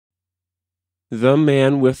The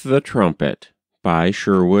Man with the Trumpet by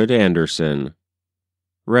Sherwood Anderson.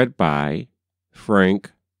 Read by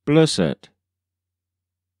Frank Blissett.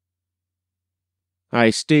 I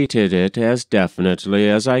stated it as definitely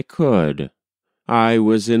as I could. I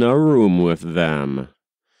was in a room with them.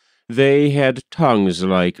 They had tongues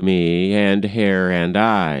like me, and hair and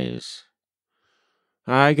eyes.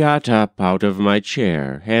 I got up out of my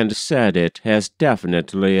chair and said it as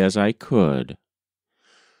definitely as I could.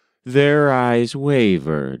 Their eyes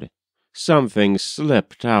wavered. Something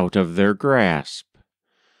slipped out of their grasp.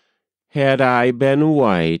 Had I been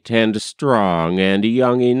white and strong and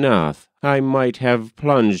young enough, I might have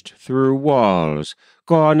plunged through walls,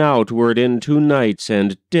 gone outward into nights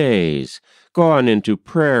and days, gone into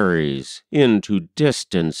prairies, into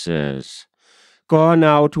distances, gone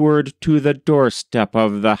outward to the doorstep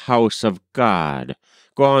of the house of God,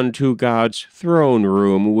 gone to God's throne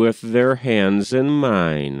room with their hands in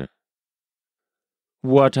mine.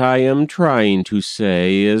 What I am trying to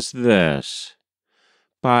say is this.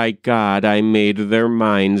 By God, I made their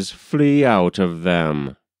minds flee out of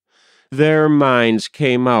them. Their minds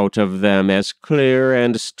came out of them as clear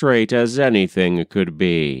and straight as anything could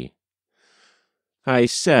be. I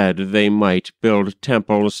said they might build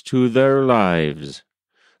temples to their lives.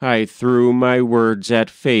 I threw my words at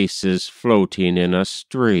faces floating in a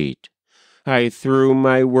street. I threw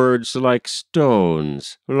my words like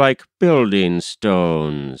stones, like building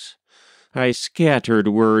stones. I scattered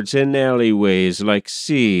words in alleyways like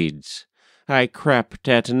seeds. I crept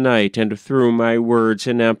at night and threw my words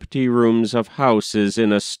in empty rooms of houses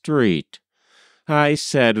in a street. I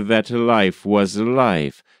said that life was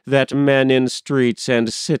life, that men in streets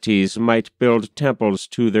and cities might build temples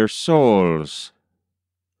to their souls.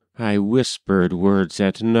 I whispered words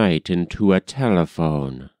at night into a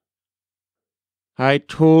telephone. I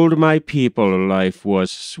told my people life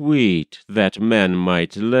was sweet, that men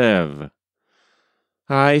might live.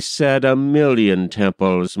 I said 1,000,000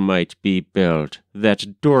 temples might be built,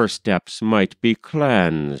 that doorsteps might be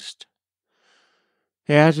cleansed.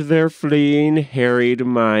 At their fleeing, harried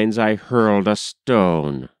minds I hurled a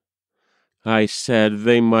stone. I said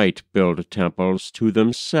they might build temples to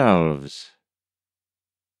themselves.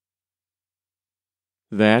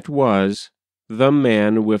 That was The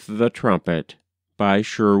Man with the Trumpet by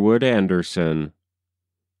Sherwood Anderson.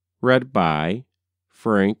 Read by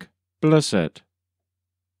Frank Blissett.